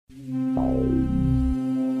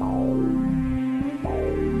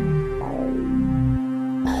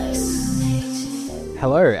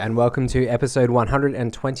Hello and welcome to episode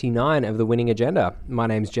 129 of The Winning Agenda. My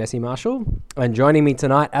name's Jesse Marshall, and joining me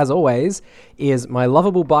tonight, as always, is my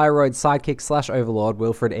lovable Byroad sidekick / overlord,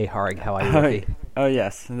 Wilfred E. Horrig. How are you, Wilfie? Oh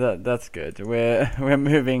yes, that's good. We're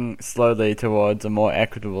moving slowly towards a more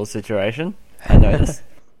equitable situation. I notice.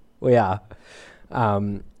 We are.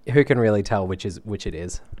 Who can really tell which it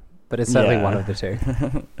is? But it's certainly one of the two.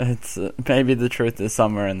 It's maybe the truth is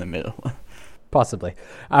somewhere in the middle. Possibly.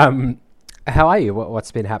 How are you?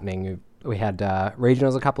 What's been happening? We had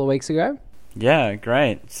regionals a couple of weeks ago. Yeah,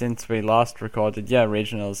 great. Since we last recorded,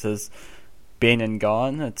 regionals has been and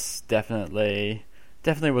gone. It's definitely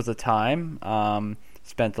was a time.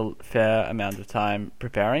 Spent a fair amount of time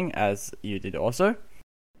preparing, as you did also.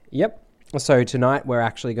 Yep. So tonight we're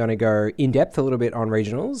actually going to go in depth a little bit on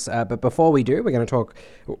regionals. But before we do, we're going to talk.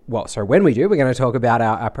 When we do, we're going to talk about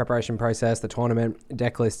our preparation process, the tournament,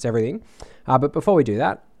 deck lists, everything. But before we do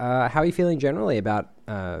that, how are you feeling generally about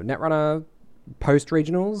Netrunner post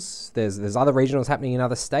regionals? There's other regionals happening in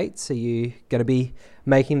other states. Are you going to be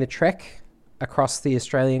making the trek across the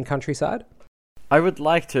Australian countryside? I would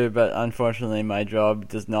like to, but unfortunately, my job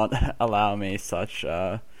does not allow me such,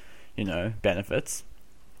 benefits.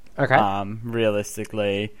 Okay.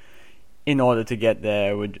 Realistically, in order to get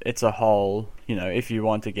there, it's a whole, if you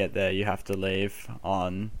want to get there, you have to leave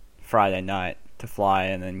on Friday night to fly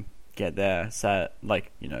and then get there,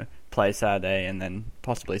 play Saturday and then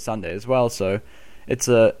possibly Sunday as well. So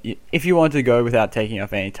if you want to go without taking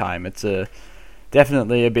off any time, it's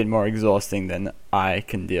definitely a bit more exhausting than I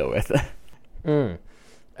can deal with.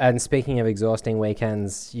 And speaking of exhausting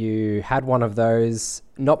weekends, you had one of those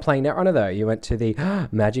not playing Netrunner though. You went to the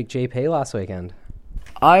Magic GP last weekend.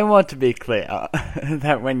 I want to be clear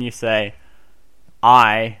that when you say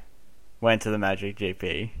I went to the Magic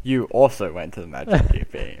GP, you also went to the Magic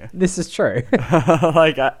GP. This is true.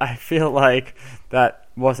 I feel like that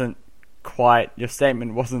wasn't quite, your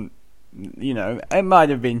statement wasn't, it might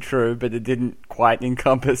have been true, but it didn't quite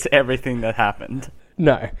encompass everything that happened.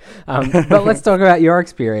 No. But let's talk about your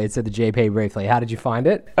experience at the GP briefly. How did you find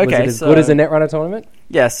it? Was it as good as a Netrunner tournament?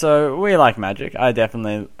 Yeah, so we like Magic. I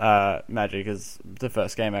definitely, Magic is the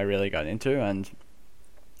first game I really got into, and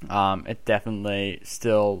it definitely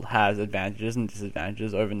still has advantages and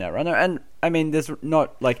disadvantages over Netrunner. And, I mean, there's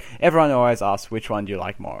not, everyone always asks which one do you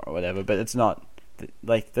like more or whatever, but it's not,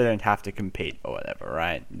 they don't have to compete or whatever,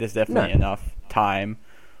 right? There's definitely enough time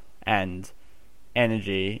and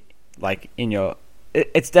energy, in your...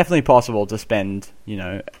 It's definitely possible to spend,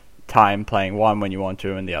 time playing one when you want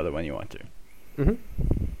to and the other when you want to.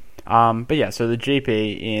 Mm-hmm. But yeah, so the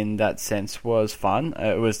GP in that sense was fun.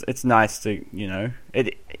 It's nice to,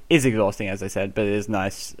 it is exhausting as I said, but it is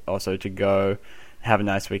nice also to go have a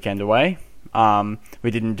nice weekend away.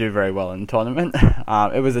 We didn't do very well in the tournament.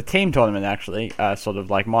 It was a team tournament actually, sort of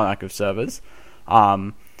like Monarch of Servers,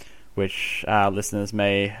 which listeners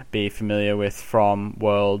may be familiar with from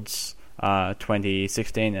Worlds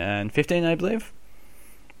 2016 and 15, I believe.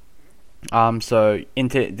 So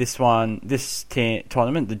into this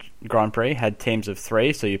tournament, the Grand Prix had teams of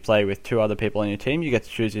 3, so you play with 2 other people on your team. You get to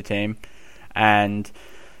choose your team, and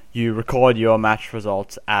you record your match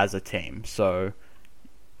results as a team. So,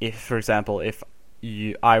 for example,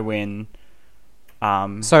 I win,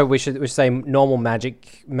 so we should say normal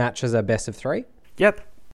Magic matches are best of 3. Yep.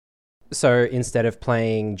 So instead of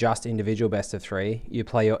playing just individual best of 3, you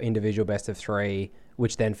play your individual best of 3,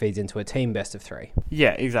 which then feeds into a team best of 3.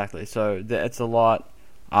 Yeah, exactly. So it's a lot.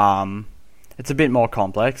 It's a bit more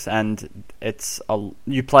complex, and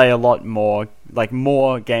you play a lot more.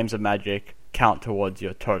 More games of Magic count towards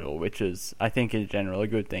your total, which is, I think, in general a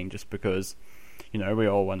good thing. Just because, we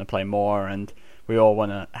all want to play more, and we all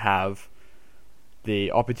want to have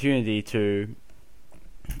the opportunity to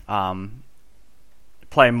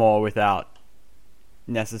play more without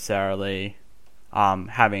necessarily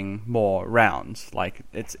having more rounds.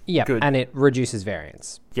 It's good. And it reduces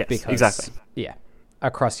variance. Yes, because, exactly. Yeah,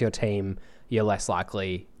 across your team, you're less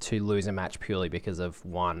likely to lose a match purely because of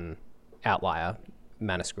one outlier,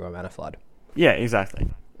 Mana Screw or Mana Flood. Yeah, exactly.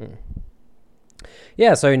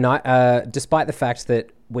 Yeah, so despite the fact that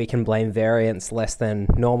we can blame variance less than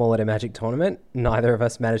normal at a Magic tournament, neither of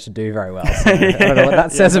us managed to do very well. So I don't know what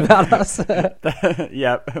that says about us.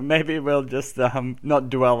 Yeah, maybe we'll just not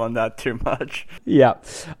dwell on that too much. Yeah,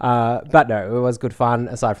 but no, it was good fun,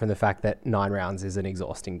 aside from the fact that 9 rounds is an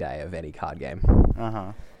exhausting day of any card game.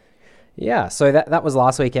 Uh-huh. Yeah, so that was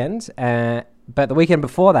last weekend. But the weekend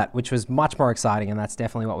before that, which was much more exciting, and that's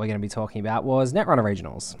definitely what we're going to be talking about, was Netrunner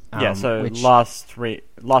Regionals. So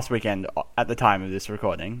last weekend, at the time of this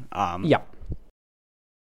recording. Yep.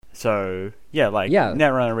 So yeah, like Yeah.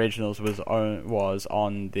 Netrunner Regionals was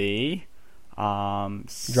on the Drum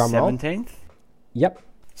roll. 17th. Yep.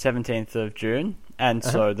 17th of June, and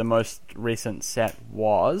so the most recent set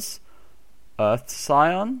was Earth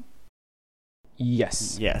Scion.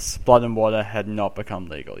 Yes. Yes, Blood and Water had not become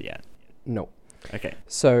legal yet. No. Okay.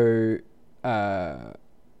 So, the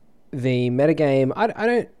metagame,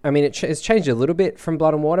 it's changed a little bit from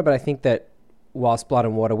Blood and Water, but I think that whilst Blood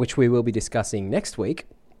and Water, which we will be discussing next week,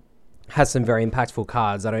 has some very impactful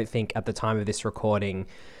cards, I don't think at the time of this recording,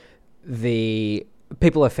 the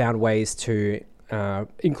people have found ways to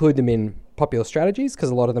include them in popular strategies, because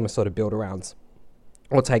a lot of them are sort of build-arounds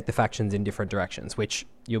or take the factions in different directions, which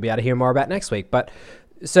you'll be able to hear more about next week. But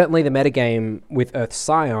certainly the metagame with Earth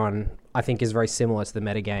Scion, I think, is very similar to the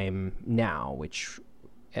metagame now, which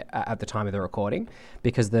at the time of the recording,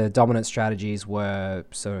 because the dominant strategies were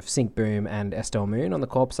sort of Sync Boom and Estelle Moon on the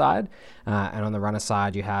Corp side, and on the runner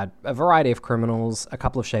side you had a variety of criminals, a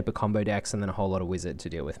couple of Shaper combo decks, and then a whole lot of Wizard to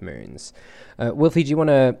deal with moons. Wilfie, do you want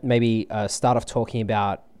to maybe start off talking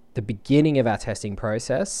about the beginning of our testing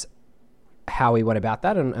process, how we went about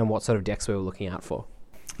that, and what sort of decks we were looking out for?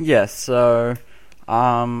 Yes, so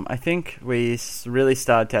I think we really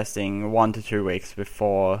started testing 1 to 2 weeks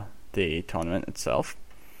before the tournament itself.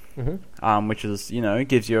 Which is,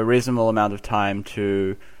 gives you a reasonable amount of time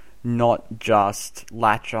to not just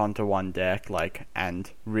latch onto one deck,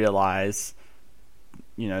 and realize,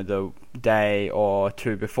 the day or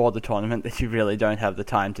two before the tournament that you really don't have the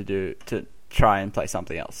time to try and play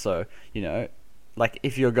something else. So,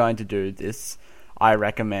 if you're going to do this, I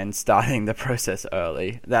recommend starting the process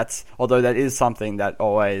early. Although that is something that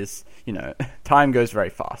always, time goes very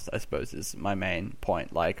fast, I suppose, is my main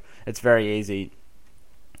point. It's very easy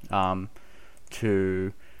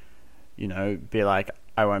to be like,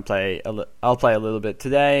 I won't play I'll play a little bit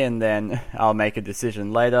today, and then I'll make a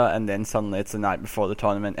decision later, and then suddenly it's the night before the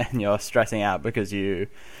tournament and you're stressing out because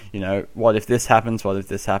what if this happens,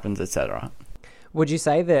 etc. Would you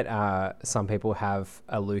say that some people have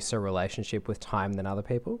a looser relationship with time than other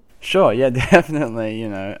people? Sure, yeah, definitely.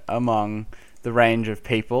 Among the range of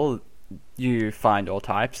people, you find all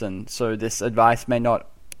types, and so this advice may not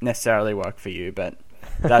necessarily work for you, but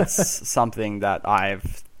that's something that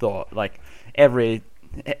I've thought, every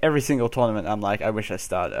single tournament I'm like, I wish I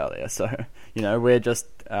started earlier. So, we're just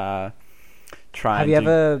trying. Have you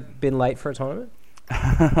ever been late for a tournament?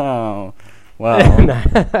 Oh, well. No.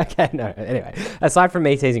 Okay, no. Anyway, aside from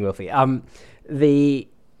me teasing Wilfie,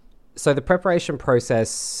 so the preparation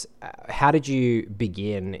process, how did you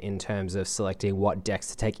begin in terms of selecting what decks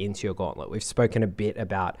to take into your gauntlet? We've spoken a bit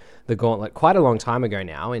about the gauntlet quite a long time ago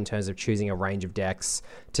now in terms of choosing a range of decks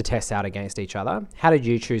to test out against each other. How did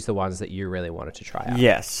you choose the ones that you really wanted to try out?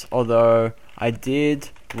 Yes, although I did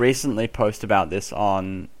recently post about this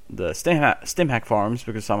on the StimHack forums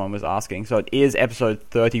because someone was asking. So it is episode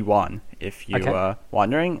 31, if you were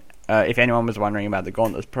wondering. If anyone was wondering about the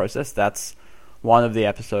gauntlet process, that's one of the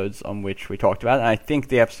episodes on which we talked about it. And I think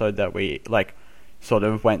the episode that we sort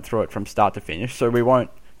of went through it from start to finish. So we won't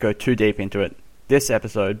go too deep into it this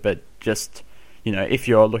episode, but just, if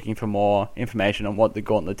you're looking for more information on what the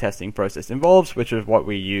gauntlet testing process involves, which is what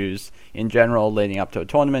we use in general leading up to a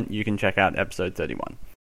tournament, you can check out episode 31.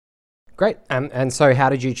 Great. And so how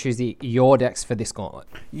did you choose your decks for this gauntlet?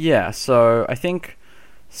 Yeah, so I think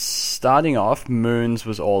starting off, Moons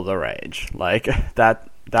was all the rage. That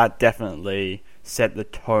definitely set the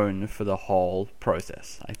tone for the whole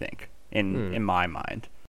process, I think, in my mind.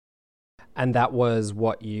 And that was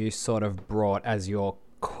what you sort of brought as your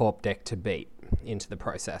Corp deck to beat into the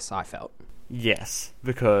process, I felt. Yes,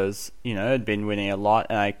 because, it'd been winning a lot,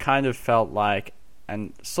 and I kind of felt like,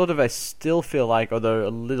 and sort of I still feel like, although a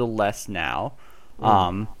little less now,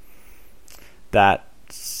 that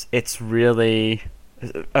it's really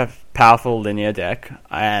a powerful linear deck,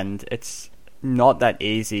 and it's not that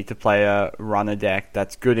easy to play a runner deck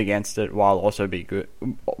that's good against it while also being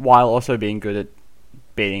good at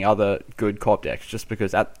beating other good Corp decks, just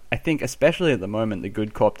because I think especially at the moment the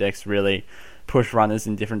good Corp decks really push runners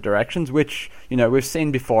in different directions, which we've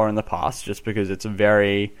seen before in the past, just because it's a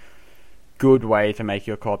very good way to make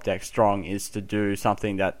your Corp deck strong is to do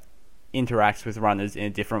something that interacts with runners in a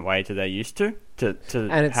different way to they're used to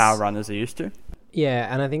how runners are used to.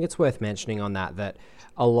 Yeah, and I think it's worth mentioning on that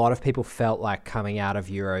a lot of people felt like coming out of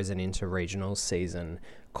Euros and into regionals season,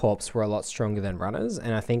 Corps were a lot stronger than runners.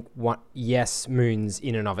 And I think Moons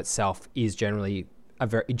in and of itself is genuinely a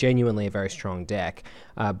very strong deck.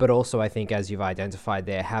 But also I think, as you've identified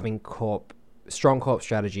there, having strong Corp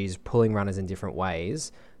strategies, pulling runners in different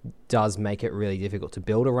ways does make it really difficult to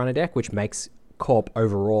build a runner deck, which makes Corp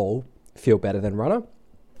overall feel better than runner.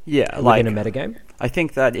 Yeah, within a metagame. I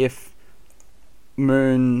think that if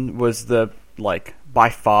Moon was the by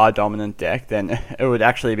far dominant deck, then it would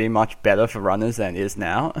actually be much better for runners than it is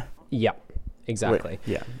now. Yep, exactly.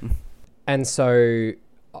 Yeah. And so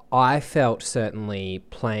I felt certainly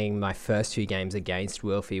playing my first few games against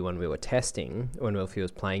Wilfie when we were testing, when Wilfie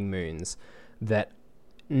was playing Moons, that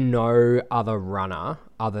no other runner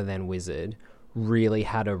other than Wizard really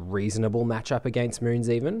had a reasonable matchup against Moons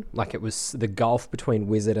even. Like, it was the gulf between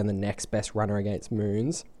Wizard and the next best runner against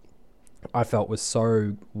Moons, I felt was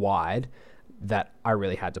so wide that I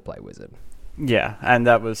really had to play Wizard. Yeah, and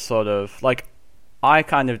that was sort of I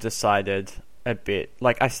kind of decided a bit,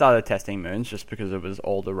 I started testing Moons just because it was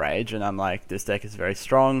all the rage, and I'm like, this deck is very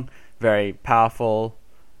strong, very powerful.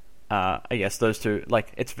 I guess those two,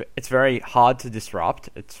 it's very hard to disrupt.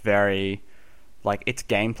 It's very, its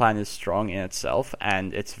game plan is strong in itself,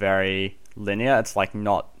 and it's very linear. It's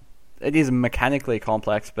it is mechanically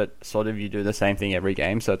complex, but sort of you do the same thing every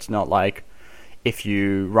game, so it's not like if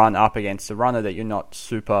you run up against a runner that you're not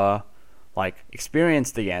super,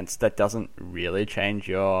 experienced against, that doesn't really change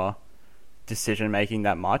your decision-making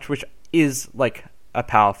that much, which is, a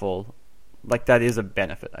powerful, that is a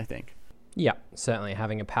benefit, I think. Yeah, certainly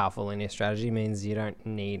having a powerful linear strategy means you don't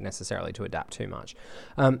need necessarily to adapt too much.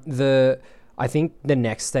 I think the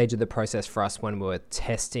next stage of the process for us when we were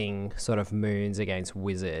testing sort of Moons against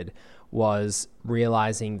Wizard was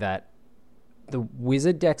realizing that the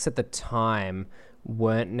Wizard decks at the time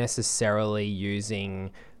weren't necessarily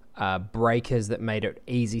using breakers that made it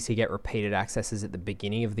easy to get repeated accesses at the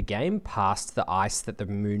beginning of the game past the ice that the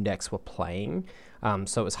Moon decks were playing.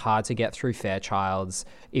 So it was hard to get through Fairchilds.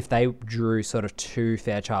 If they drew sort of 2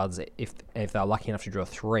 Fairchilds, if they were lucky enough to draw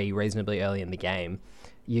 3 reasonably early in the game,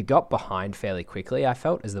 you got behind fairly quickly, I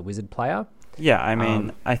felt, as the Wizard player. Yeah, I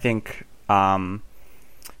mean, I think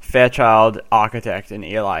Fairchild, Architect, and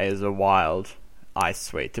Eli is a wild ice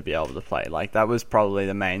suite to be able to play. That was probably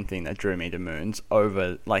the main thing that drew me to Moons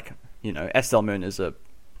over, Estelle Moon is a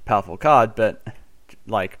powerful card, but,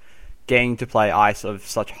 getting to play ice of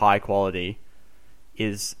such high quality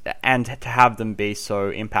and to have them be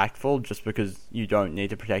so impactful just because you don't need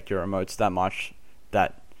to protect your remotes that much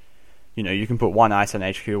that, you can put 1 ice on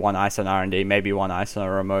HQ, 1 ice on R&D, maybe 1 ice on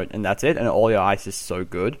a remote, and that's it, and all your ice is so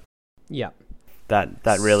good. Yeah.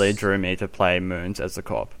 That really drew me to play Moons as the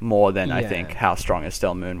corp, more than I think how strong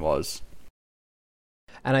Estelle Moon was.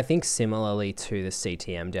 And I think similarly to the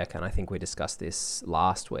CTM deck, and I think we discussed this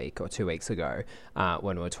last week or 2 weeks ago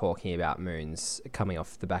when we were talking about Moons coming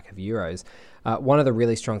off the back of Euros, one of the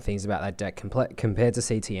really strong things about that deck compared to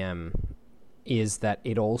CTM is that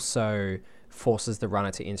it also forces the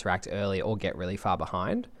runner to interact early or get really far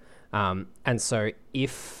behind. And so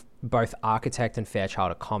if both Architect and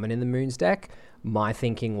Fairchild are common in the Moons deck, my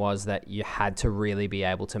thinking was that you had to really be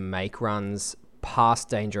able to make runs past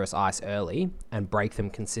dangerous ice early and break them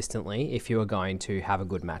consistently if you were going to have a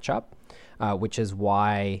good matchup, which is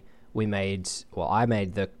why I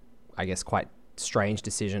made the, I guess, quite strange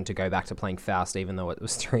decision to go back to playing Faust even though it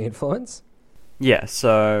was 3 influence. Yeah,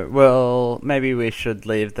 so, maybe we should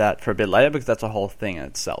leave that for a bit later because that's a whole thing in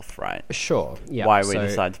itself, right? Sure, yeah. Why we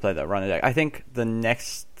decided to play that runner deck. I think the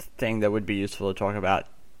next thing that would be useful to talk about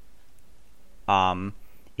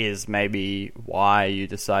is maybe why you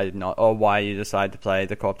decided to play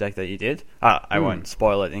the corp deck that you did. I won't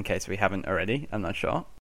spoil it in case we haven't already. I'm not sure.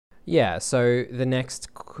 Yeah, so the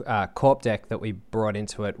next corp deck that we brought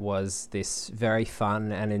into it was this very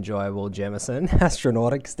fun and enjoyable Jemison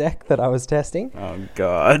Astronautics deck that I was testing. Oh,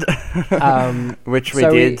 God. Which we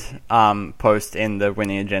did post in the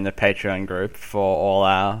Winning Agenda Patreon group for all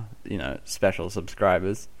our, special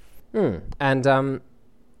subscribers. And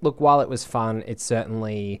look, while it was fun, it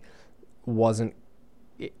certainly wasn't...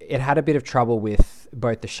 It had a bit of trouble with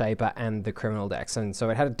both the Shaper and the Criminal decks, and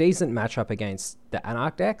so it had a decent matchup against the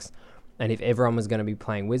Anarch decks, and if everyone was going to be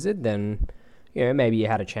playing Wizard, then maybe you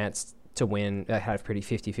had a chance to win. It had a pretty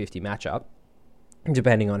 50-50 matchup,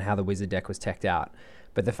 depending on how the Wizard deck was teched out.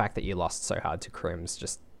 But the fact that you lost so hard to Crims,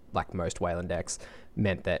 just like most Wayland decks,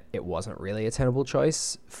 meant that it wasn't really a tenable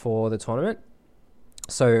choice for the tournament.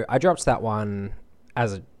 So I dropped that one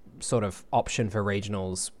as a sort of option for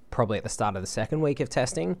regionals probably at the start of the second week of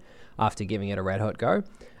testing after giving it a red hot go,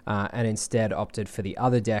 and instead opted for the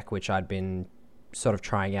other deck which I'd been sort of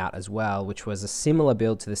trying out as well, which was a similar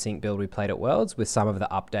build to the Sync build we played at Worlds with some of the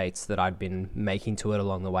updates that I'd been making to it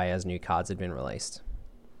along the way as new cards had been released.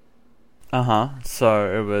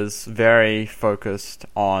 So it was very focused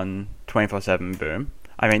on 24/7 Boom.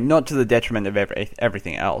 I mean, not to the detriment of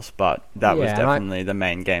everything else, but that was definitely the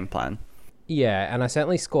main game plan. Yeah, and I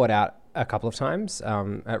certainly scored out a couple of times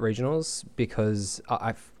at regionals because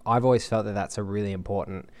I've always felt that that's a really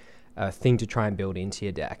important thing to try and build into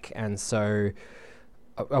your deck. And so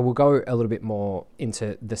I will go a little bit more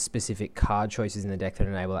into the specific card choices in the deck that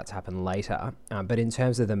enable that to happen later. But in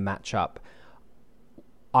terms of the matchup,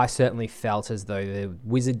 I certainly felt as though the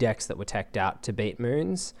wizard decks that were teched out to beat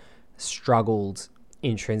Moons struggled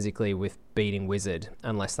intrinsically with beating Wizard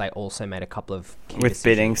unless they also made a couple of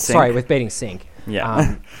beating Sync. Sorry, with beating Sync.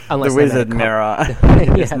 Yeah. Unless the Wizard Mirror.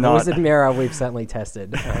 The Wizard Mirror we've certainly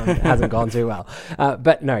tested. It hasn't gone too well.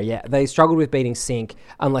 But no, yeah, they struggled with beating Sync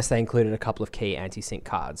unless they included a couple of key anti-Sync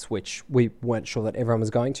cards, which we weren't sure that everyone was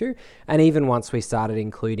going to. And even once we started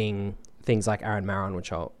including things like Aaron Maron,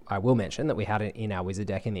 which I will mention that we had it in our Wizard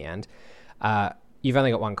deck in the end, you've only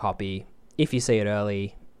got one copy. If you see it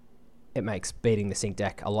early, it makes beating the Sync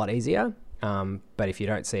deck a lot easier. But if you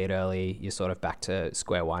don't see it early, you're sort of back to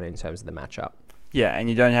square one in terms of the matchup. Yeah, and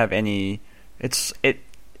you don't have any.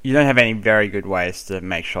 You don't have any very good ways to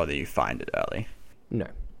make sure that you find it early. No.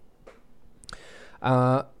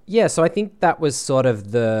 Yeah, so I think that was sort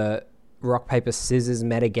of the rock paper scissors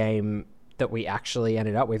metagame that we actually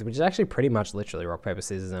ended up with, which is actually pretty much literally rock paper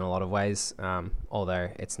scissors in a lot of ways, although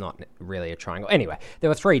it's not really a triangle. Anyway, there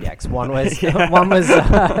were 3 decks. One was one was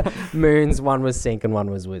Moons, one was Sync, and one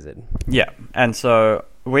was Wizard. Yeah, and so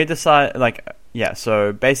we decided,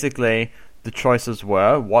 so basically the choices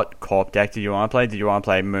were, what corp deck did you want to play? Did you want to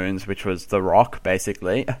play Moons, which was the rock,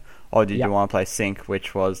 basically, or did you want to play Sync,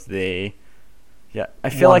 which was the... Yeah, I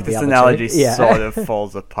feel like this analogy sort of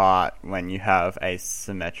falls apart when you have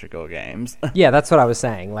asymmetrical games. Yeah, that's what I was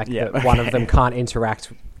saying. One of them can't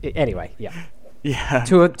interact. Anyway, yeah. Yeah.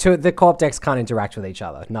 To the corp decks can't interact with each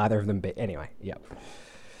other. Neither of them. Anyway, yeah.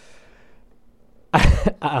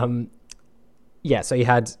 Yeah. So you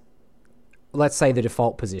had, let's say, the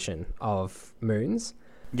default position of Moons.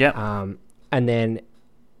 Yeah. And then,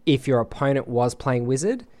 if your opponent was playing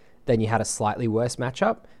Wizard, then you had a slightly worse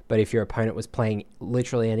matchup. But if your opponent was playing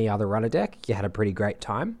literally any other runner deck, you had a pretty great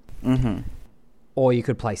time. Mm-hmm. Or you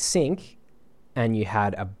could play Sync, and you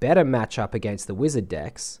had a better matchup against the Wizard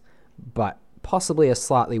decks, but possibly a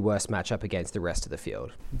slightly worse matchup against the rest of the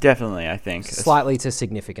field. Definitely, I think. Slightly to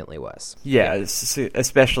significantly worse. Yeah,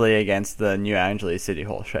 especially against the New Angeles City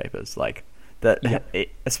Hall Shapers.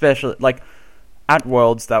 Especially, at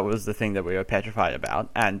Worlds, that was the thing that we were petrified about,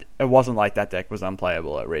 and it wasn't like that deck was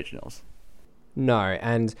unplayable at Regionals. No,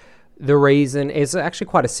 and the reason is actually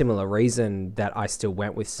quite a similar reason that I still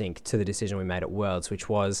went with Sync to the decision we made at Worlds, which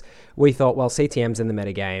was we thought, well, CTM's in the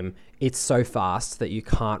metagame, it's so fast that you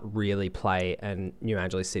can't really play a New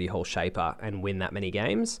Angeles City Hall Shaper and win that many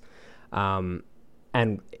games. And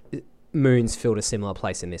Moons filled a similar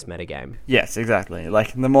place in this metagame. Yes, exactly.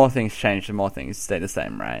 The more things change, the more things stay the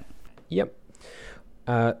same, right? Yep.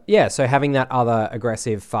 So having that other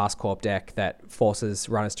aggressive fast corp deck that forces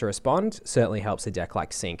runners to respond certainly helps a deck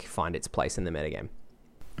like Sync find its place in the metagame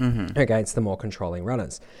against the more controlling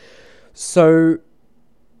runners. So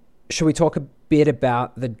should we talk a bit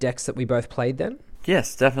about the decks that we both played then?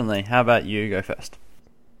 Yes, definitely. How about you go first?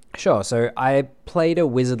 Sure. So I played a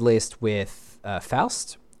Wizard list with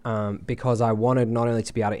Faust because I wanted not only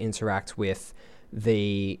to be able to interact with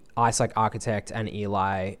the Ice-like Architect and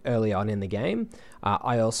Eli early on in the game.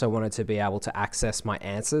 I also wanted to be able to access my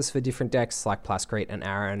answers for different decks like Plascrete and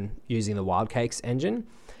Aaron using the Wild Cakes engine.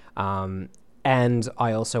 And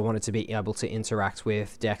I also wanted to be able to interact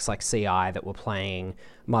with decks like CI that were playing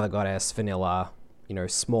Mother Goddess, Vanilla,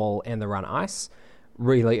 small and the run Ice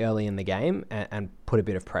really early in the game and put a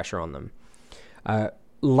bit of pressure on them.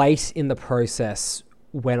 Late in the process,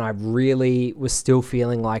 when I really was still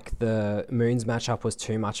feeling like the Moons matchup was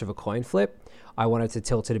too much of a coin flip, I wanted to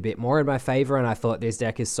tilt it a bit more in my favor, and I thought this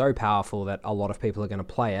deck is so powerful that a lot of people are going to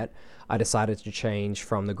play it. I decided to change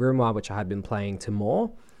from the Grimoire, which I had been playing, to Maw,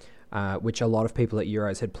 which a lot of people at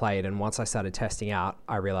Euros had played, and once I started testing out,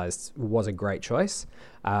 I realized was a great choice.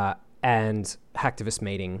 And Hacktivist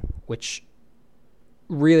Meeting, which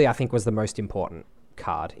really I think was the most important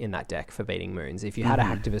card in that deck for beating Moons. If you had a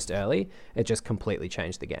Hacktivist early, it just completely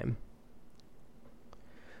changed the game.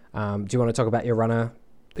 Do you want to talk about your runner,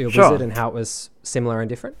 your Wizard, and how it was similar and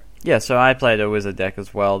different? Yeah, so I played a Wizard deck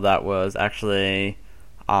as well that was actually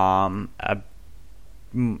sort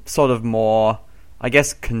of more, I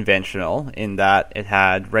guess, conventional in that it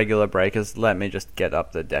had regular breakers. Let me just get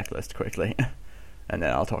up the deck list quickly and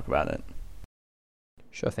then I'll talk about it.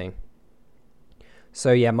 Sure thing.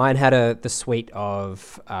 So yeah, mine had the suite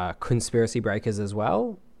of Conspiracy Breakers as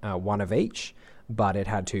well, one of each, but it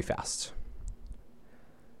had 2 Faust,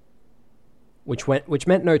 which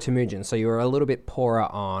meant no Temujin, so you were a little bit poorer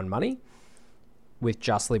on money. with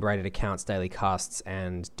just liberated accounts, daily casts,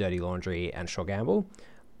 and dirty laundry and sure gamble,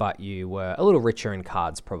 but you were a little richer in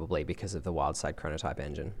cards probably because of the Wildside Chronotype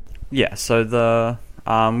engine. Yeah, so the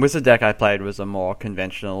Wizard deck I played was a more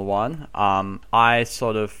conventional one. I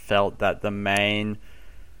sort of felt that the main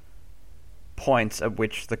points at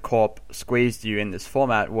which the Corp squeezed you in this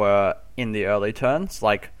format were in the early turns,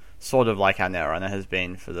 like sort of like how Netrunner has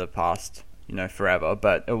been for the past, forever.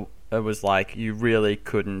 But it was like you really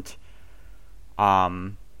couldn't.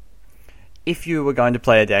 If you were going to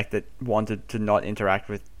play a deck that wanted to not interact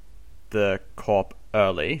with the Corp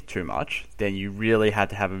early too much, then you really had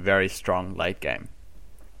to have a very strong late game.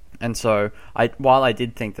 And so, while I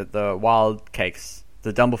did think that the Wild Cakes,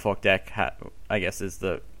 the Dumblefork deck, I guess is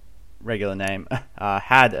the regular name,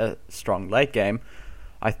 had a strong late game,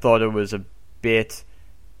 I thought it was a bit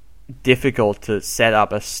difficult to set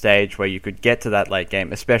up a stage where you could get to that late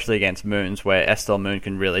game, especially against Moons, where Estelle Moon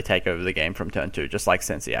can really take over the game from turn 2, just like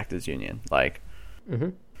Sensi Actors Union.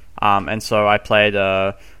 And so I played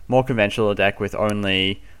a more conventional deck with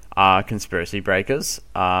only Conspiracy Breakers,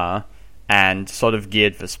 and sort of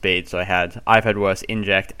geared for speed. So I've had worse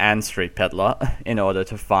Inject and Street Peddler in order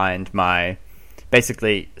to find my...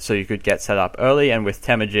 Basically, so you could get set up early, and with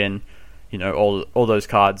Temujin, all those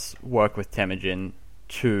cards work with Temujin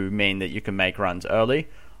to mean that you can make runs early.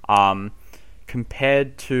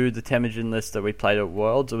 Compared to the Temujin list that we played at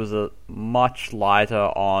Worlds, it was a much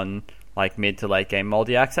lighter on like mid to late game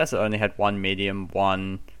multi-access. It only had one medium,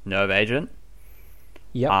 one nerve agent.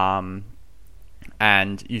 Yep.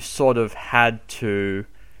 And you sort of had to...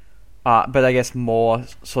 but I guess Moore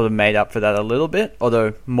sort of made up for that a little bit,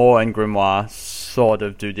 although Moore and Grimoire sort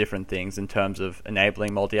of do different things in terms of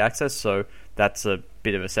enabling multi-access, so that's a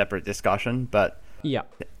bit of a separate discussion. But yeah,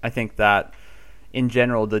 I think that in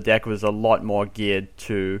general the deck was a lot more geared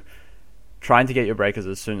to trying to get your breakers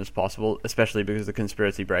as soon as possible, especially because the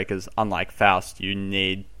Conspiracy Breakers, unlike Faust, you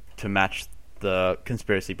need to match the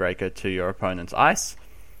Conspiracy Breaker to your opponent's ice.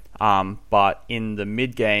 But in the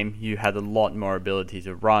mid-game, you had a lot more ability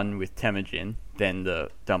to run with Temujin than the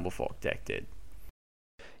Dumblefork deck did.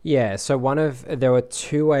 Yeah, so there were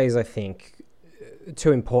two ways, I think,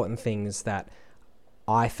 two important things that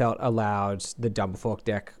I felt allowed the Dumblefork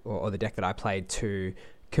deck, or the deck that I played, to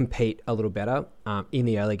compete a little better in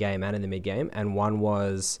the early game and in the mid-game. And one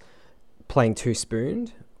was playing Two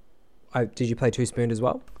Spooned. Did you play Two Spooned as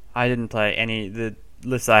well? I didn't play any. The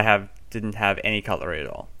list I have didn't have any cutlery at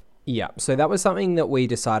all. Yeah, so that was something that we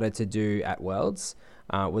decided to do at Worlds,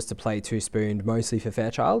 was to play Two Spooned mostly for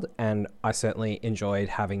Fairchild, and I certainly enjoyed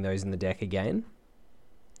having those in the deck again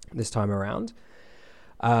this time around.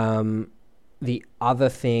 The other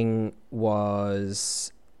thing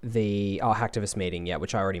was the Hacktivist Meeting,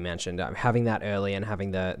 which I already mentioned. Having that early and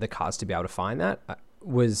having the cards to be able to find that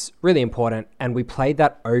was really important, and we played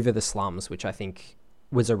that over the Slums, which I think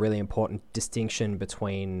was a really important distinction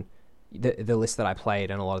between the list that I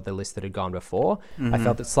played and a lot of the lists that had gone before. I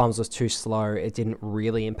felt that Slums was too slow. It didn't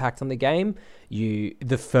really impact on the game.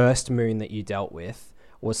 The first Moon that you dealt with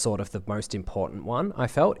was sort of the most important one, I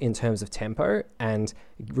felt, in terms of tempo, and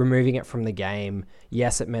removing it from the game,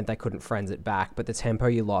 yes, it meant they couldn't friends it back, but the tempo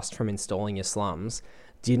you lost from installing your Slums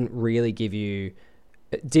didn't really give you...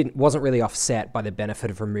 wasn't really offset by the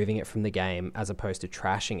benefit of removing it from the game as opposed to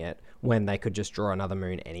trashing it when they could just draw another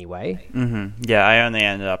Moon anyway. Yeah, I only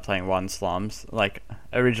ended up playing one Slums. Like,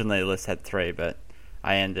 originally the list had 3, but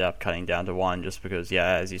I ended up cutting down to 1 just because,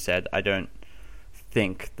 as you said, I don't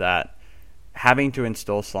think that having to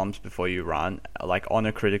install Slums before you run, like on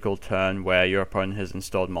a critical turn where your opponent has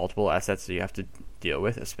installed multiple assets that you have to deal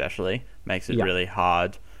with, especially, makes it really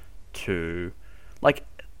hard to... Like,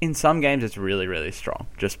 in some games, it's really, really strong,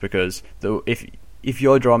 just because if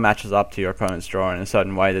your draw matches up to your opponent's draw in a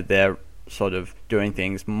certain way that they're sort of doing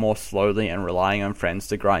things more slowly and relying on friends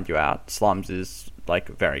to grind you out, Slums is, like,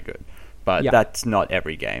 very good. But that's not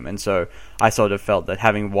every game. And so I sort of felt that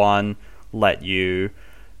having one let you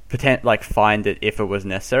find it if it was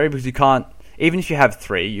necessary, because you can't... Even if you have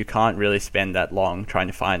 3, you can't really spend that long trying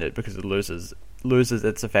to find it because it loses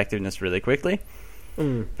its effectiveness really quickly.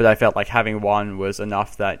 But I felt like having 1 was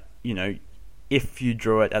enough that, if you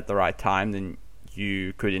drew it at the right time, then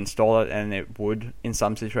you could install it and it would, in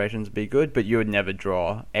some situations, be good, but you would never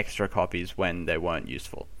draw extra copies when they weren't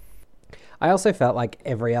useful. I also felt like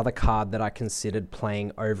every other card that I considered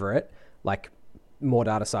playing over it, like more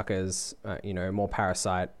Data Suckers, more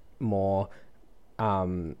Parasite, more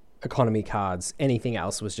economy cards, anything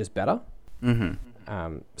else was just better.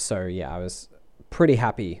 So I was pretty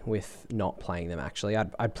happy with not playing them, actually.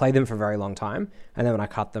 I'd played them for a very long time, and then when I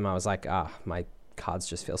cut them, I was like, my cards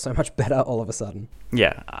just feel so much better all of a sudden.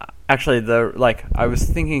 Yeah, actually, I was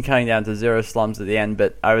thinking cutting down to 0 slums at the end,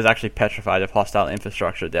 but I was actually petrified of hostile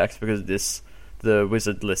infrastructure decks because the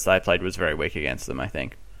wizard list I played was very weak against them, I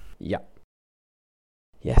think. Yep.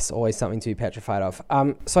 Yes, always something to be petrified of.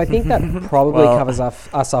 So I think that probably covers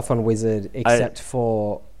us off on wizard, except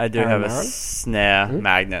for I do Aaron have Maron. a snare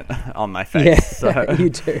magnet on my face. Yeah, So.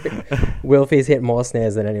 you do. Wilfie's hit more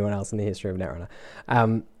snares than anyone else in the history of Netrunner.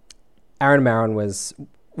 Aaron Maron was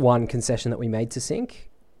one concession that we made to Sync,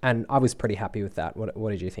 and I was pretty happy with that.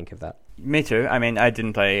 What did you think of that? Me too. I mean, I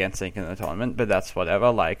didn't play against Sync in the tournament, but that's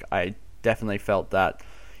whatever. Like, I definitely felt that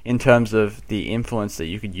in terms of the influence that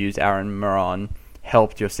you could use Aaron Maron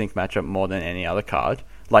helped your Sync matchup more than any other card.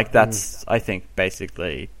 Like, that's, I think,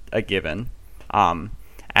 basically a given.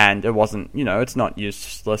 And it wasn't, it's not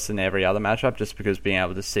useless in every other matchup just because being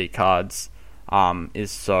able to see cards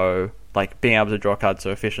is so, like, being able to draw cards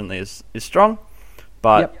so efficiently is strong.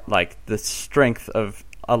 But, like, the strength of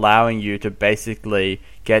allowing you to basically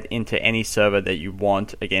get into any server that you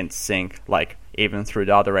want against Sync, like, even through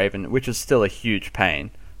Data Raven, which is still a huge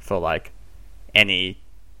pain for, like, any,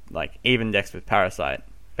 like, even decks with Parasite.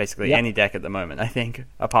 Basically any deck at the moment, I think,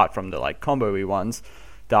 apart from the, like, combo-y ones,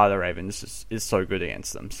 Data Raven is so good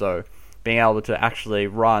against them. So being able to actually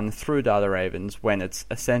run through Data Ravens when it's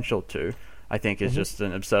essential to, I think, is just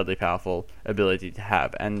an absurdly powerful ability to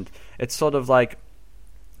have. And it's sort of like,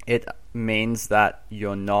 it means that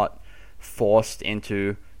you're not forced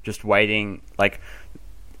into just waiting, like,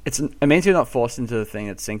 it means you're not forced into the thing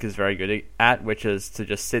that Sync is very good at, which is to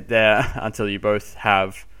just sit there until you both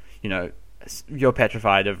have, you're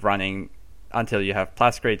petrified of running until you have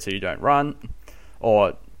Plascrete so you don't run,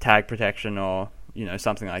 or tag protection, or,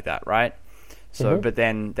 something like that, right? So, but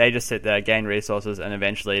then they just sit there, gain resources, and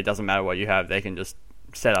eventually it doesn't matter what you have, they can just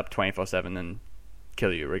set up 24/7 and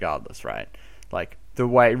kill you regardless, right? Like, the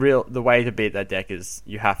way to beat that deck is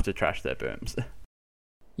you have to trash their booms.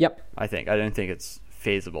 Yep. I don't think it's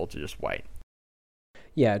feasible to just wait.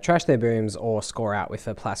 Yeah, trash their booms or score out with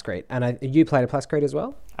a Plascrete. And you played a Plascrete as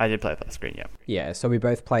well? I did play Plascrete, yeah. Yeah, so we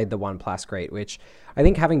both played the one Plascrete, which I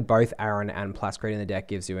think having both Aaron and Plascrete in the deck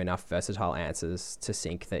gives you enough versatile answers to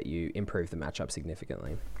Sync that you improve the matchup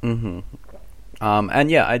significantly.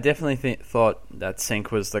 And yeah, I definitely thought that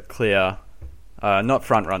Sync was the clear, not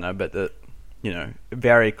front runner, but the,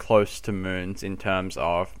 very close to Moons in terms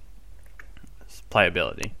of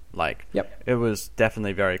playability. Like, it was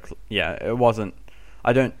definitely very, it wasn't,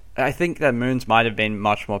 I think that Moons might have been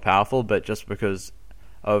much more powerful, but just because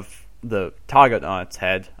of the target on its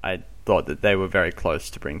head, I thought that they were very close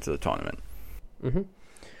to bring to the tournament.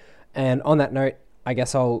 And on that note, I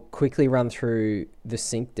guess I'll quickly run through the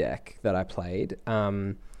Sync deck that I played.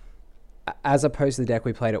 As opposed to the deck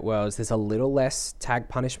we played at Worlds, there's a little less tag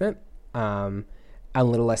punishment, and a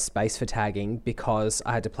little less space for tagging because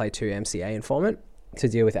I had to play 2 MCA Informant to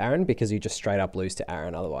deal with Aaron, because you just straight up lose to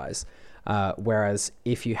Aaron otherwise. Whereas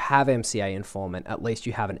if you have MCA Informant, at least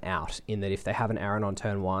you have an out, in that if they have an Aaron on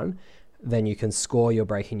turn 1, then you can score your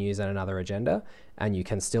breaking news and another agenda, and you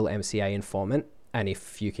can still MCA Informant. And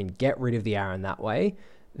if you can get rid of the Aaron that way,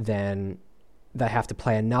 then they have to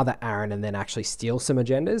play another Aaron and then actually steal some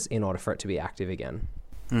agendas in order for it to be active again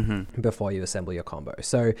before you assemble your combo.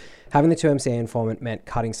 So having the 2 MCA Informant meant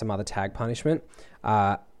cutting some other tag punishment.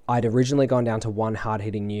 I'd originally gone down to 1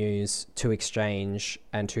 hard-hitting news, 2 exchange,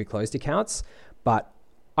 and 2 closed accounts, but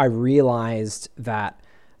I realized that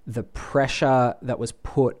the pressure that was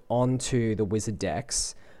put onto the Wizard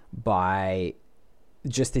decks by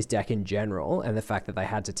just this deck in general, and the fact that they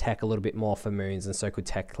had to tech a little bit more for Moons and so could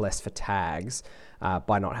tech less for tags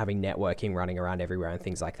by not having networking running around everywhere and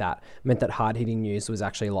things like that, meant that hard-hitting news was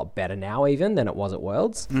actually a lot better now even than it was at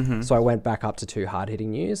Worlds. So I went back up to 2 hard-hitting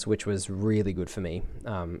news, which was really good for me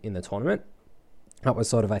in the tournament. That was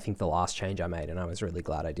sort of, I think, the last change I made, and I was really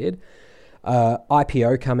glad I did.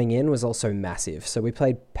 IPO coming in was also massive. So we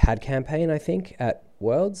played Pad Campaign, I think, at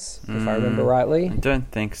Worlds, if I remember rightly. I don't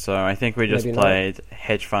think so. I think we just played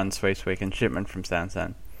Hedge Fund, Sweep Week, and Shipment from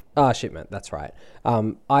Sansan. Shipment, that's right.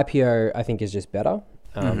 IPO, I think, is just better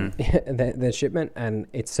than Shipment, and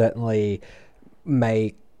it certainly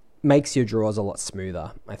makes your draws a lot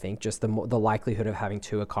smoother. I think just the likelihood of having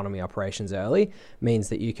 2 economy operations early means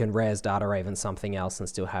that you can res Data Raven something else and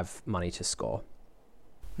still have money to score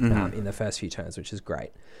in the first few turns, which is great.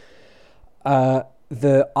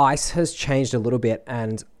 The ice has changed a little bit,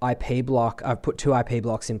 and IP block, I've put 2 IP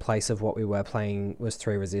blocks in place of what we were playing was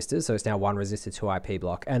 3 resistors, so it's now 1 resistor, 2 IP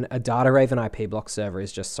block, and a Data Raven IP block server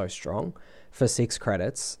is just so strong. For 6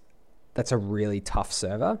 credits, that's a really tough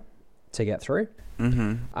server to get through.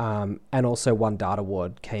 And also 1 Data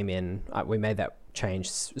Ward came in. We made that changed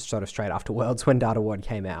sort of straight after Worlds when Data Ward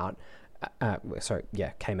came out.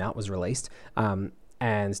 Was released.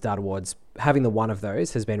 And Data Ward's having the one of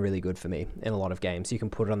those has been really good for me in a lot of games. You can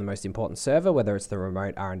put it on the most important server, whether it's the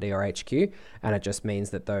remote R&D or HQ, and it just means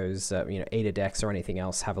that those Eda decks or anything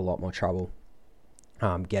else have a lot more trouble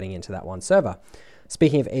getting into that one server.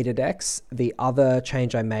 Speaking of Eda decks, the other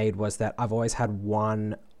change I made was that I've always had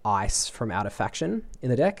one Ice from Out of Faction in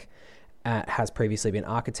the deck. It has previously been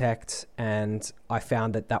Architect, and I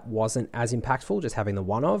found that wasn't as impactful, just having the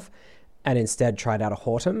one of, and instead tried out a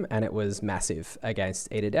Hortum, and it was massive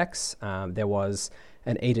against Eda decks. There was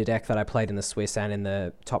an Eda deck that I played in the Swiss and in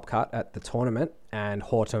the Top Cut at the tournament, and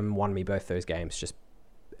Hortum won me both those games. Just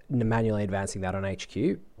manually advancing that on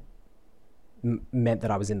HQ meant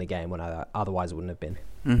that I was in the game when I otherwise wouldn't have been.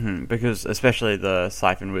 Mm-hmm, because especially the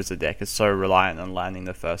Siphon Wizard deck is so reliant on landing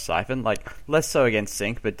the first Siphon. Like, less so against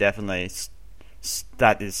Sync, but definitely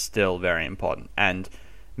that is still very important. And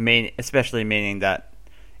especially meaning that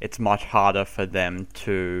it's much harder for them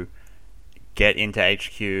to get into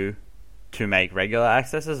HQ to make regular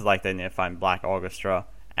accesses. Like, they need to find Black Orchestra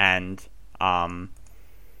and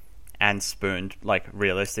Spooned, like,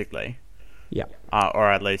 realistically. Yeah.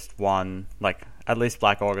 Or at least one, like, at least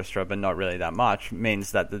Black Orchestra, but not really that much,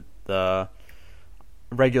 means that the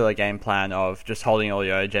regular game plan of just holding all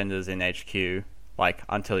your agendas in HQ, like,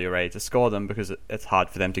 until you're ready to score them, because it's hard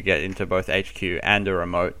for them to get into both HQ and a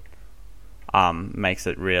remote, makes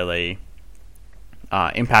it really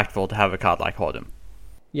impactful to have a card like Hortum.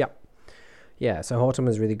 Yep. Yeah, so Hortum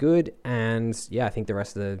was really good, and yeah, I think the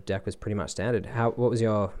rest of the deck was pretty much standard. What was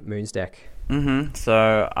your Moons deck? Mm-hmm.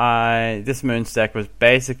 So this Moons deck was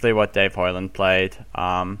basically what Dave Hoyland played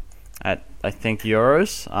at, I think,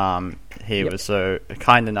 Euros. He was so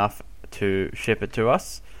kind enough to ship it to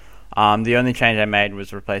us. The only change I made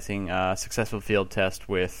was replacing Successful Field Test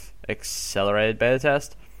with Accelerated Beta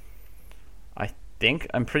Test.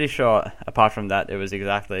 I'm pretty sure, apart from that, it was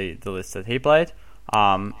exactly the list that he played.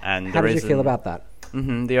 And how did you feel about that?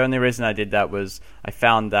 Mm-hmm, the only reason I did that was I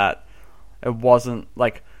found that it wasn't,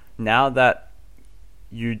 like, now that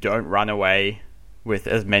you don't run away with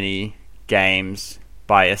as many games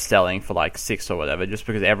by Estelling for like 6 or whatever, just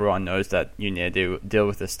because everyone knows that you need to deal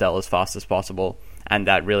with Estelle as fast as possible, and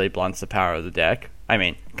that really blunts the power of the deck. I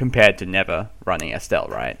mean, compared to never running Estelle,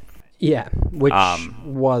 right? Yeah, which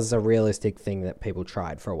was a realistic thing that people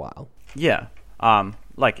tried for a while. Yeah,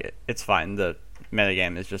 it's fine. The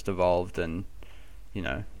metagame has just evolved, and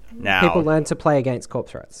now people learn to play against corp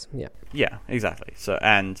threats. Yeah. Yeah, exactly. So,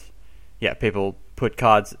 and yeah, people put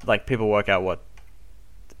cards, like, people work out what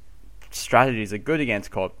strategies are good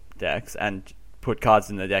against corp decks and put cards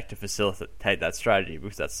in the deck to facilitate that strategy,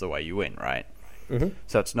 because that's the way you win, right? Mm-hmm.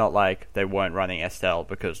 So it's not like they weren't running Estelle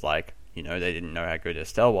because, like, they didn't know how good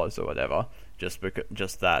Estelle was or whatever. Just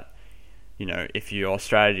that, if your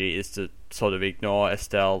strategy is to sort of ignore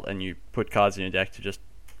Estelle and you put cards in your deck to just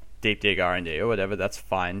deep dig R&D or whatever, that's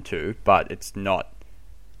fine too. But it's not,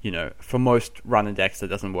 for most runner decks, that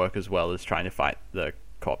doesn't work as well as trying to fight the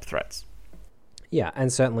corp threats. Yeah,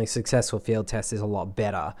 and certainly Successful Field Test is a lot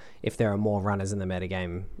better if there are more runners in the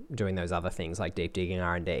metagame doing those other things like deep digging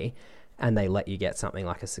R&D, and they let you get something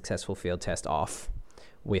like a Successful Field Test off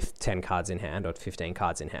with 10 cards in hand or 15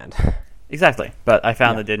 cards in hand. Exactly, but I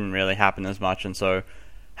found it didn't really happen as much, and so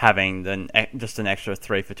having just an extra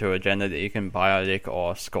 3-for-2 agenda that you can biotic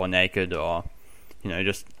or score naked or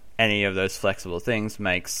just any of those flexible things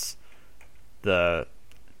makes the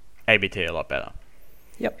ABT a lot better.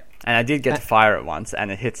 Yep. And I did get to fire it once,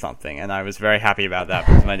 and it hit something, and I was very happy about that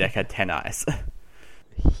because my deck had 10 eyes.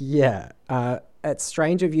 Yeah. It's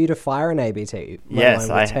strange of you to fire an ABT, yes,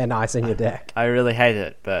 with 10 eyes in your deck. I really hate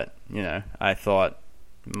it, but, I thought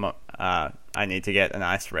I need to get an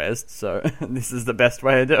ice resed, so this is the best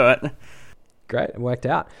way to do it. Great, it worked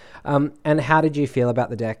out. And how did you feel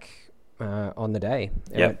about the deck on the day?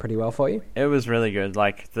 It went pretty well for you? It was really good.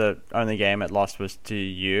 Like, the only game it lost was to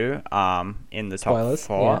you in the Spoilers,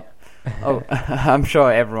 top 4. Oh, I'm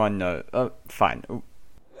sure everyone knows. Oh, fine.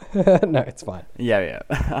 No, it's fine. Yeah.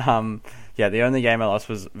 The only game I lost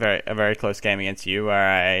was a very close game against you, where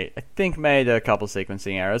I think made a couple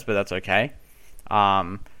sequencing errors, but that's okay.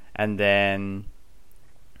 And then,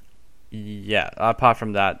 apart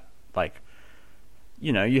from that, like,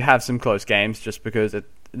 you have some close games just because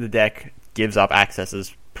the deck gives up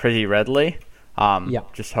accesses pretty readily.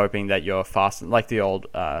 Just hoping that you're fast, like the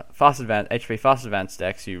old HP fast advance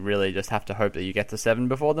decks, you really just have to hope that you get to 7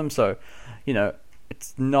 before them. So,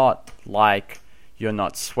 it's not like you're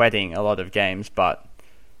not sweating a lot of games, but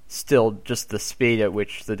still, just the speed at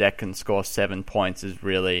which the deck can score 7 points is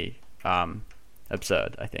really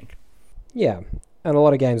absurd, I think. Yeah. And a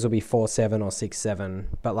lot of games will be 4-7 or 6-7,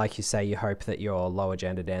 but like you say, you hope that your low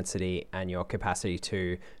agenda density and your capacity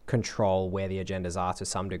to control where the agendas are to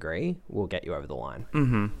some degree will get you over the line.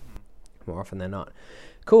 Mm-hmm. More often than not.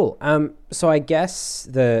 Cool. So I guess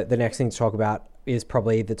the next thing to talk about is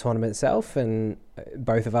probably the tournament itself, and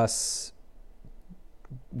both of us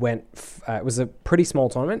went. It was a pretty small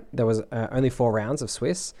tournament. There was only 4 rounds of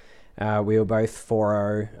Swiss. We were both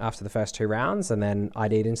 4-0 after the first 2 rounds, and then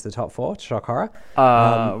ID'd into the top 4. Shock horror.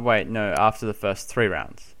 Wait, no. After the first 3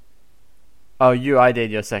 rounds. Oh, you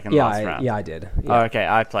ID'd your second last round. Yeah, I did. Yeah. Oh, okay,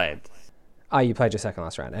 I played. Oh, you played your second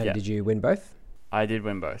last round, and did you win both? I did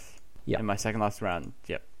win both. Yeah. In my second last round.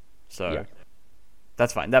 Yep. So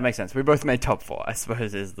that's fine. That makes sense. We both made top 4. I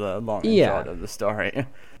suppose is the long and short of the story.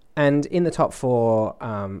 And in the top 4,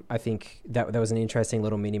 I think that there was an interesting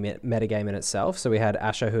little mini metagame in itself. So we had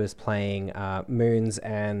Asher, who was playing Moons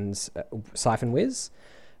and Siphon Wiz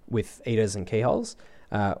with Eaters and Keyholes.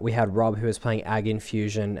 We had Rob, who was playing Ag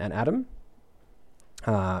Infusion and Adam.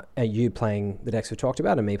 And you playing the decks we've talked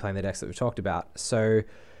about, and me playing the decks that we've talked about. So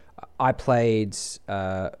I played...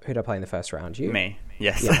 who did I play in the first round? You? Me,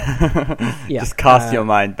 yes. Yeah. Just cast your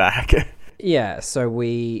mind back. Yeah, so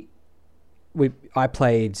I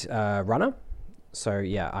played Runner, so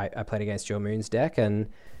I played against your Moon's deck, and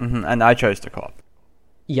and I chose to co-op.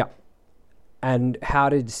 Yeah, and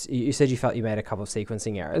you said you felt you made a couple of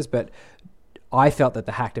sequencing errors, but I felt that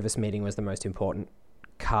the Hacktivist meeting was the most important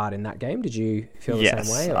card in that game. Did you feel the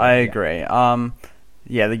same way? Yes, I agree.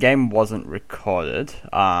 The game wasn't recorded.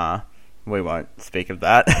 We won't speak of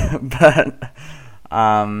that, but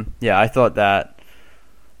I thought that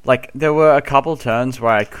there were a couple turns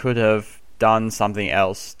where I could have done something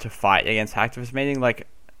else to fight against Hacktivist meeting.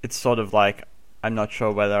 It's sort of I'm not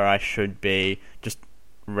sure whether I should be just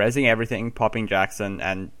rezzing everything, popping Jackson,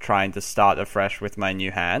 and trying to start afresh with my new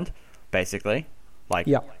hand, basically.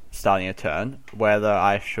 Starting a turn. Whether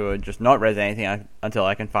I should just not res anything until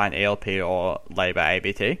I can find ELP or Labor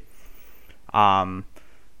ABT.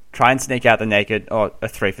 Try and sneak out the naked, or a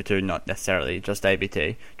 3-for-2, not necessarily just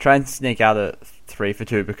ABT. Try and sneak out a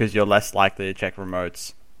 3-for-2 because you're less likely to check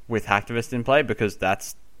remotes with Hacktivist in play, because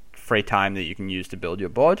that's free time that you can use to build your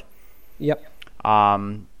board. Yep.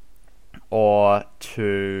 Or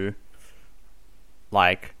to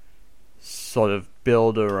sort of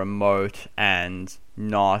build a remote and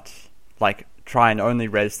not try and only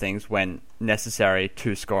res things when necessary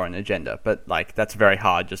to score an agenda. But that's very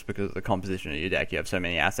hard just because of the composition of your deck. You have so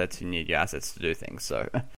many assets, you need your assets to do things. So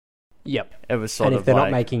yep. It was sort of, and if they're not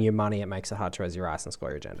making you money, it makes it hard to res your ice and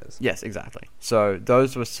score your agendas. Yes, exactly. So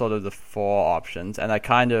those were sort of the 4 options, and I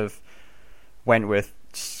kind of went with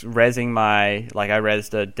resing I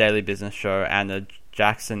resed a Daily Business Show and a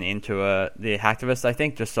Jackson into the Hacktivist, I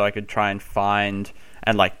think, just so I could try and find,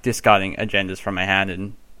 and discarding agendas from my hand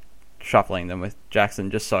and shuffling them with Jackson,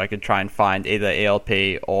 just so I could try and find either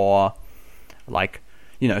ELP or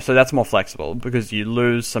so that's more flexible because you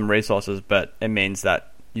lose some resources, but it means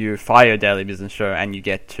that you fire your Daily Business Show and you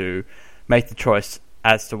get to make the choice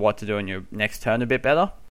as to what to do in your next turn a bit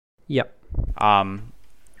better. Yep.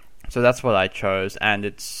 So that's what I chose, and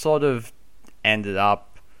it sort of ended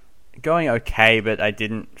up going okay, but I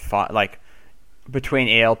didn't find, between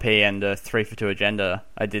ELP and the 3-for-2 agenda,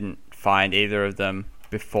 I didn't find either of them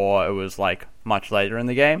before it was, much later in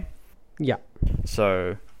the game. Yeah.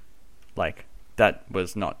 So, that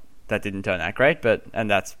didn't turn out great, and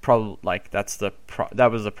that's probably, that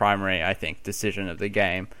was the primary, I think, decision of the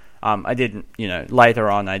game. I didn't, later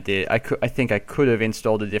on I think I could have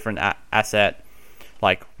installed a different asset,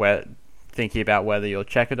 thinking about whether you'll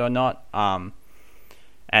check it or not. But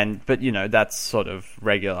that's sort of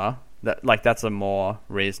regular. That's a more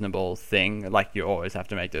reasonable thing. You always have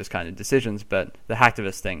to make those kind of decisions, but the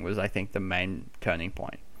Hacktivist thing was, I think, the main turning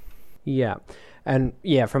point. Yeah. And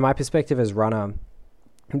from my perspective as runner,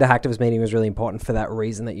 the Hacktivist meeting was really important for that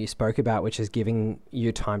reason that you spoke about, which is giving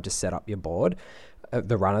you time to set up your board.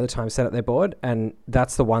 The runner the time to set up their board, and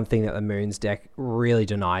that's the one thing that the Moons deck really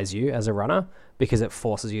denies you as a runner, because it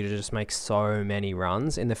forces you to just make so many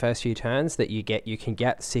runs in the first few turns that you can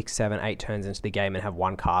get 6, 7, 8 turns into the game and have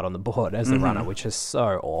 1 card on the board as the runner, which is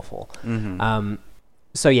so awful.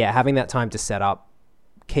 So having that time to set up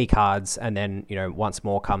key cards, and then once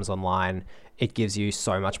more comes online, it gives you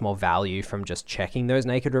so much more value from just checking those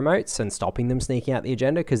naked remotes and stopping them sneaking out the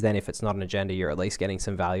agenda, because then if it's not an agenda, you're at least getting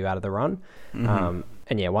some value out of the run.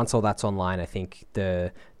 Once all that's online, I think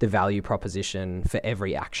the value proposition for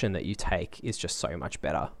every action that you take is just so much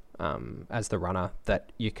better as the runner,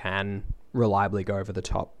 that you can reliably go over the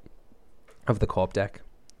top of the corp deck.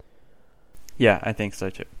 Yeah, I think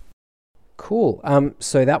so too. Cool.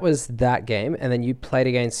 So that was that game, and then you played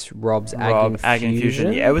against Rob's Ag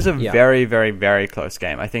Infusion. Yeah, it was a very, very, very close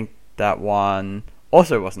game. I think that one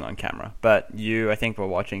also wasn't on camera, but I think, were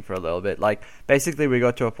watching for a little bit. Like, basically, we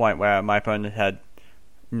got to a point where my opponent had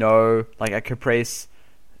a Caprice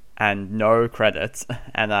and no credits,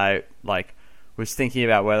 and I, was thinking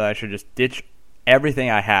about whether I should just ditch everything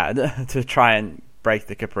I had to try and break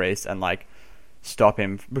the Caprice and, stop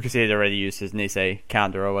him, because he had already used his Nisei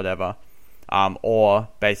counter or whatever. Or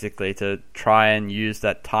basically to try and use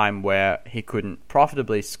that time where he couldn't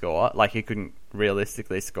profitably score, he couldn't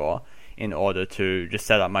realistically score, in order to just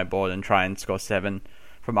set up my board and try and score 7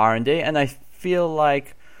 from R&D. And I feel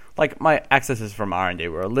like my accesses from R&D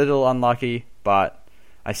were a little unlucky, but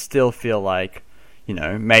I still feel like,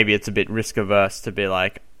 maybe it's a bit risk averse to be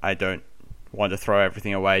like, I don't want to throw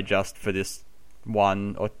everything away just for this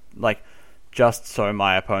one, or just so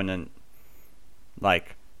my opponent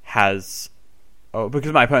has... Oh,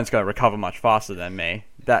 because my opponent's going to recover much faster than me.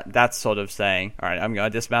 That's sort of saying, all right, I'm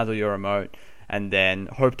going to dismantle your remote and then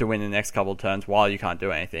hope to win the next couple of turns while you can't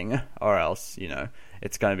do anything, or else,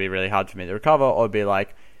 it's going to be really hard for me to recover, or be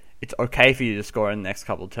like, it's okay for you to score in the next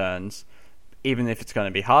couple of turns, even if it's going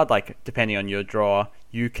to be hard, depending on your draw,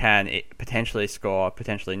 you can potentially score,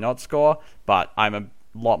 potentially not score, but I'm a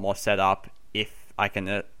lot more set up if I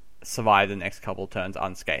can survive the next couple of turns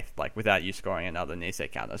unscathed, without you scoring another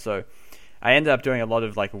Nisei counter. So I ended up doing a lot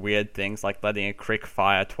of weird things, letting a Crick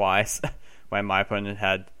fire twice when my opponent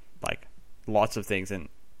had lots of things in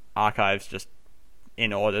archives, just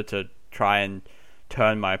in order to try and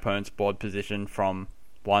turn my opponent's board position from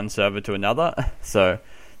one server to another. So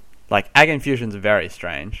Ag Infusion's very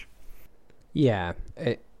strange. Yeah,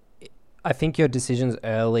 I think your decisions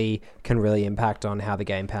early can really impact on how the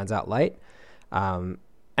game pans out late.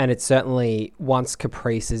 And it's certainly, once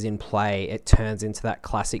Caprice is in play, it turns into that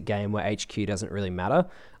classic game where HQ doesn't really matter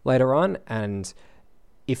later on. And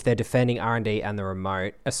if they're defending R&D and the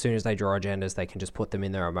remote, as soon as they draw agendas, they can just put them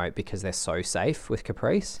in the remote because they're so safe with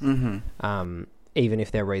Caprice. Mm-hmm. Even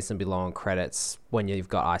if they're reasonably low on credits, when you've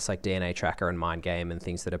got ice like DNA Tracker and Mind Game and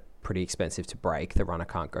things that are pretty expensive to break, the runner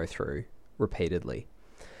can't go through repeatedly.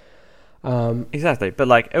 Exactly.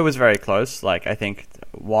 But it was very close. I think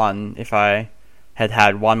if I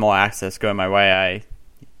had one more access go my way,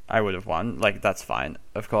 I would have won. That's fine,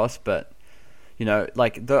 of course, but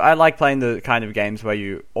I like playing the kind of games where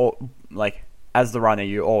you as the runner,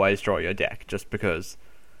 you always draw your deck, just because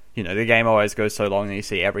the game always goes so long that you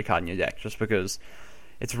see every card in your deck, just because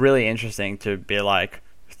it's really interesting to be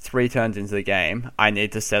 3 turns into the game, I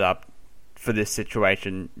need to set up for this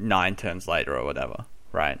situation 9 turns later or whatever,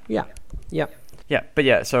 right? Yeah. But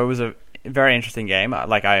yeah, so it was a very interesting game.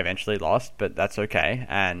 I eventually lost, but that's okay.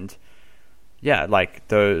 And yeah,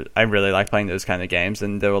 I really like playing those kind of games,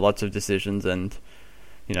 and there were lots of decisions, and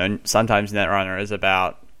sometimes Netrunner is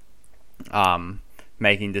about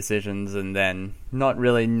making decisions and then not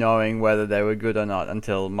really knowing whether they were good or not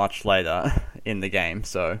until much later in the game.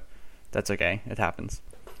 So that's okay, it happens.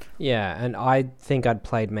 Yeah, and I think I'd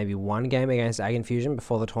played maybe one game against Ag Infusion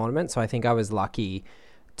before the tournament, so I think I was lucky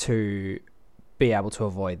to be able to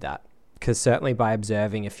avoid that. Because certainly by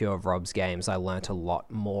observing a few of Rob's games, I learnt a lot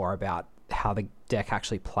more about how the deck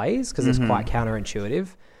actually plays, because it's quite counterintuitive.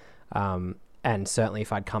 And certainly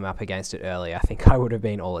if I'd come up against it early, I think I would have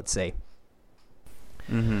been all at sea.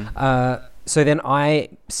 So then I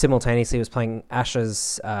simultaneously was playing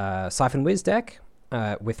Asher's Siphon Wiz deck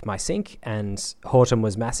with my sync, and Horton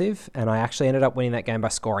was massive, and I actually ended up winning that game by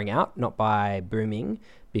scoring out, not by booming,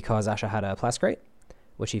 because Asher had a Plascrete,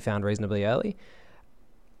 which he found reasonably early.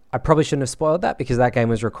 I probably shouldn't have spoiled that because that game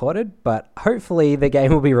was recorded, but hopefully the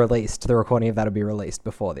game will be released. The recording of that will be released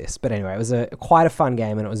before this. But anyway, it was quite a fun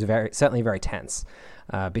game, and it was certainly very tense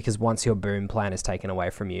because once your boom plan is taken away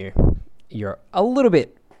from you, you're a little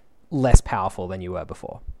bit less powerful than you were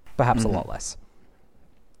before, perhaps a lot less.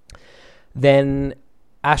 Then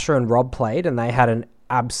Asher and Rob played, and they had an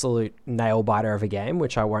absolute nail-biter of a game,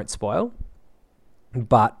 which I won't spoil,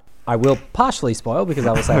 but I will partially spoil because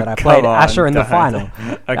I will say that I played Asher in the final.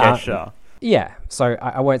 Okay, sure. Yeah, so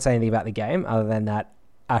I won't say anything about the game other than that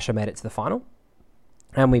Asher made it to the final.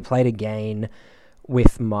 And we played again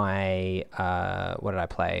with my... what did I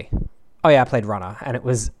play? Oh yeah, I played Runner. And it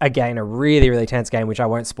was, again, a really, really tense game, which I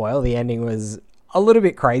won't spoil. The ending was a little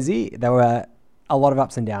bit crazy. There were a lot of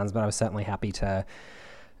ups and downs, but I was certainly happy to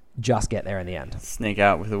just get there in the end. Sneak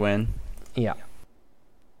out with a win. Yeah.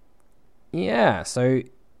 Yeah, so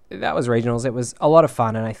that was regionals. It was a lot of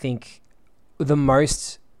fun, and I think the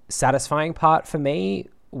most satisfying part for me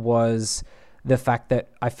was the fact that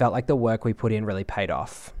I felt like the work we put in really paid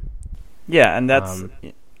off. Yeah, and that's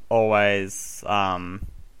always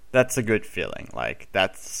that's a good feeling. Like,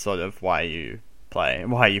 that's sort of why you play,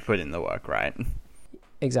 why you put in the work, right?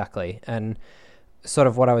 Exactly. And sort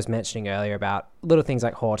of what I was mentioning earlier about little things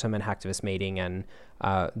like Hortum and Hacktivist meeting and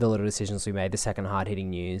the little decisions we made, the second hard-hitting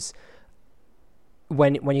news.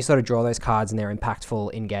 When you sort of draw those cards and they're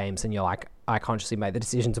impactful in games and you're like, I consciously made the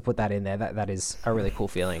decision to put that in there, that is a really cool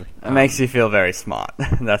feeling. It makes you feel very smart,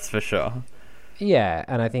 that's for sure. Yeah,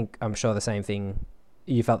 and I'm sure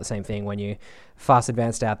you felt the same thing when you fast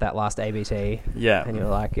advanced out that last ABT. Yeah. And you're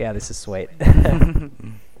like, yeah, this is sweet.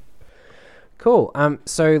 Cool.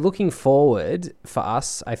 So looking forward for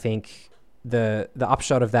us, I think the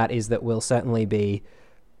upshot of that is that we'll certainly be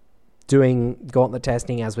doing gauntlet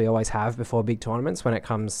testing as we always have before big tournaments when it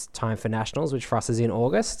comes time for nationals, which for us is in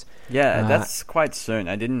August. Yeah, that's quite soon.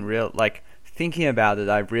 I didn't thinking about it,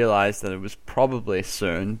 I realized that it was probably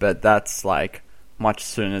soon, but that's like much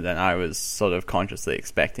sooner than I was sort of consciously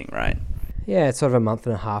expecting, right? Yeah, it's sort of a month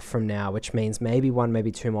and a half from now, which means maybe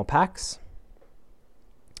two more packs.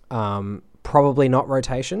 Probably not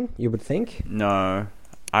rotation, you would think. No,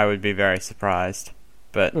 I would be very surprised,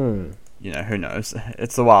 but who knows?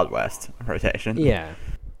 It's the Wild West rotation. Yeah.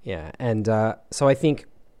 And so I think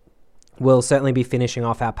we'll certainly be finishing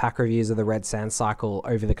off our pack reviews of the Red Sand cycle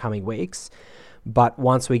over the coming weeks. But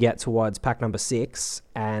once we get towards pack number 6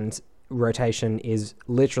 and rotation is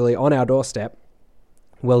literally on our doorstep,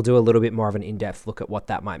 we'll do a little bit more of an in-depth look at what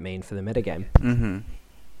that might mean for the metagame.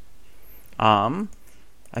 I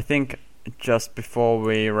think just before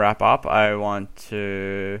we wrap up, I want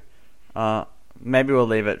to... maybe we'll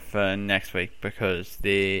leave it for next week because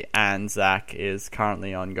the Anzac is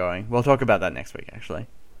currently ongoing. We'll talk about that next week, actually.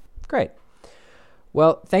 Great.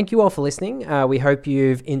 Well, thank you all for listening. We hope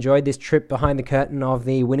you've enjoyed this trip behind the curtain of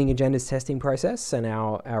the Winning Agendas testing process and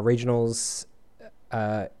our regionals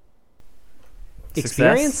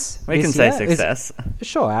experience. We can say success.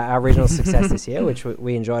 Sure, our regional success this year, which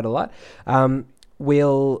we enjoyed a lot.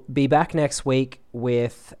 We'll be back next week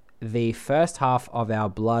with the first half of our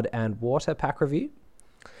Blood and Water pack review.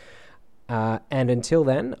 And until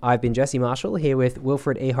then, I've been Jesse Marshall here with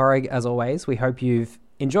Wilfred E. Horrig. As always, we hope you've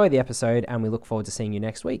enjoyed the episode and we look forward to seeing you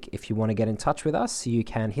next week. If you want to get in touch with us, you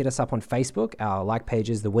can hit us up on Facebook. Our like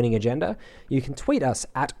page is The Winning Agenda. You can tweet us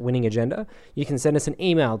at Winning Agenda. You can send us an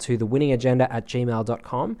email to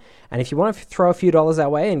thewinningagenda@gmail.com. And if you want to throw a few dollars our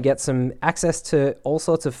way and get some access to all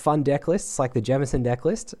sorts of fun deck lists like the Jemison deck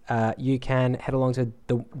list, you can head along to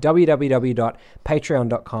the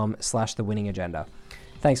www.patreon.com/thewinningagenda.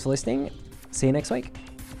 Thanks for listening. See you next week.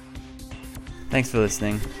 Thanks for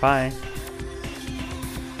listening. Bye.